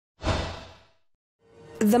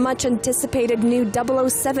The much-anticipated new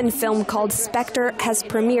 007 film called Spectre has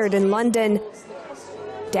premiered in London.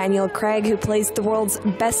 Daniel Craig, who plays the world's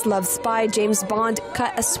best-loved spy, James Bond,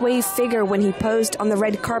 cut a suave figure when he posed on the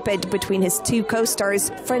red carpet between his two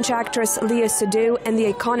co-stars, French actress Lea Seydoux and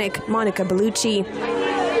the iconic Monica Bellucci.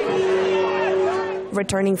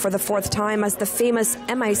 Returning for the fourth time as the famous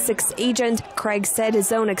MI6 agent, Craig said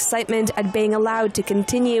his own excitement at being allowed to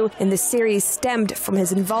continue in the series stemmed from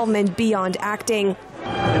his involvement beyond acting.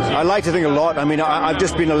 I like to think a lot. I mean, I've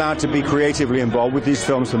just been allowed to be creatively involved with these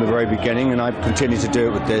films from the very beginning, and I continue to do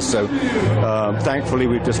it with this. So, thankfully,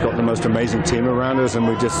 we've just got the most amazing team around us, and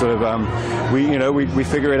we just sort of, we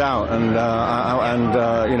figure it out, and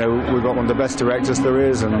we've got one of the best directors there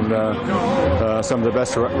is, and some of the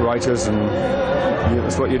best writers, and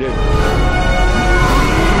that's what you do.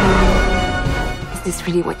 Is this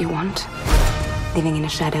really what you want? Living in the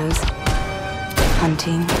shadows,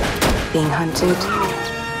 hunting, being hunted,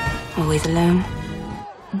 always alone?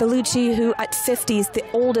 Bellucci, who at 50 is the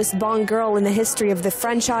oldest Bond girl in the history of the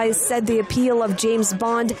franchise, said the appeal of James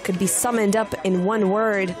Bond could be summed up in one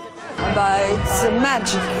word. But it's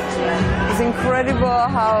magic. It's incredible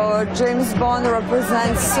how James Bond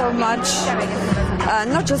represents so much,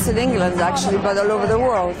 not just in England actually, but all over the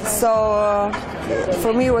world. So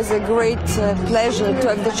for me it was a great pleasure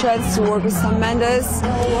to have the chance to work with Sam Mendes,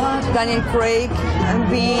 Daniel Craig, and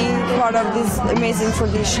be part of this amazing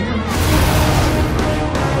tradition.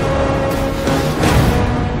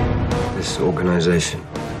 This organization,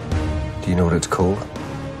 do you know what it's called?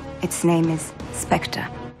 Its name is Spectre.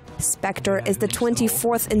 Spectre is the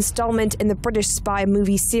 24th installment in the British spy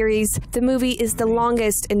movie series. The movie is the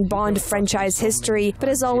longest in Bond franchise history, but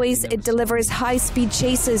as always, it delivers high-speed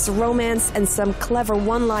chases, romance, and some clever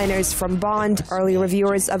one-liners from Bond. Early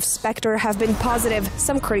reviewers of Spectre have been positive.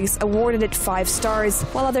 Some critics awarded it 5 stars,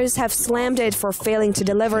 while others have slammed it for failing to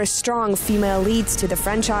deliver strong female leads to the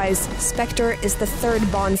franchise. Spectre is the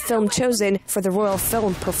 3rd Bond film chosen for the Royal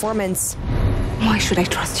Film Performance. Why should I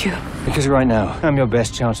trust you? Because right now, I'm your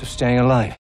best chance of staying alive.